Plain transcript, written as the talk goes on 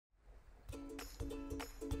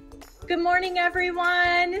Good morning,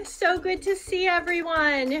 everyone. So good to see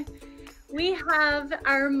everyone. We have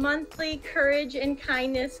our monthly Courage and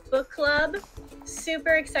Kindness book club.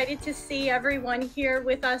 Super excited to see everyone here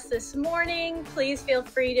with us this morning. Please feel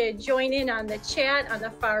free to join in on the chat on the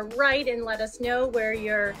far right and let us know where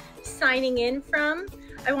you're signing in from.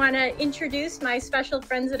 I want to introduce my special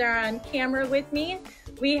friends that are on camera with me.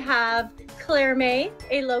 We have Claire May,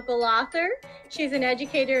 a local author. She's an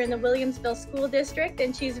educator in the Williamsville School District,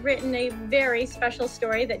 and she's written a very special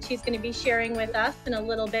story that she's going to be sharing with us in a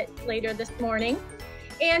little bit later this morning.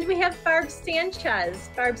 And we have Barb Sanchez.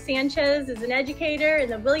 Barb Sanchez is an educator in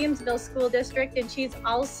the Williamsville School District, and she's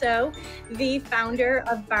also the founder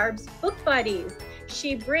of Barb's Book Buddies.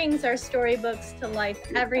 She brings our storybooks to life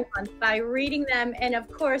every month by reading them, and of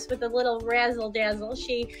course with a little razzle dazzle,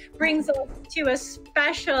 she brings us to a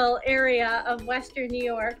special area of Western New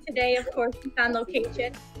York. Today, of course, it's on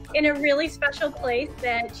location in a really special place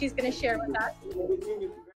that she's going to share with us.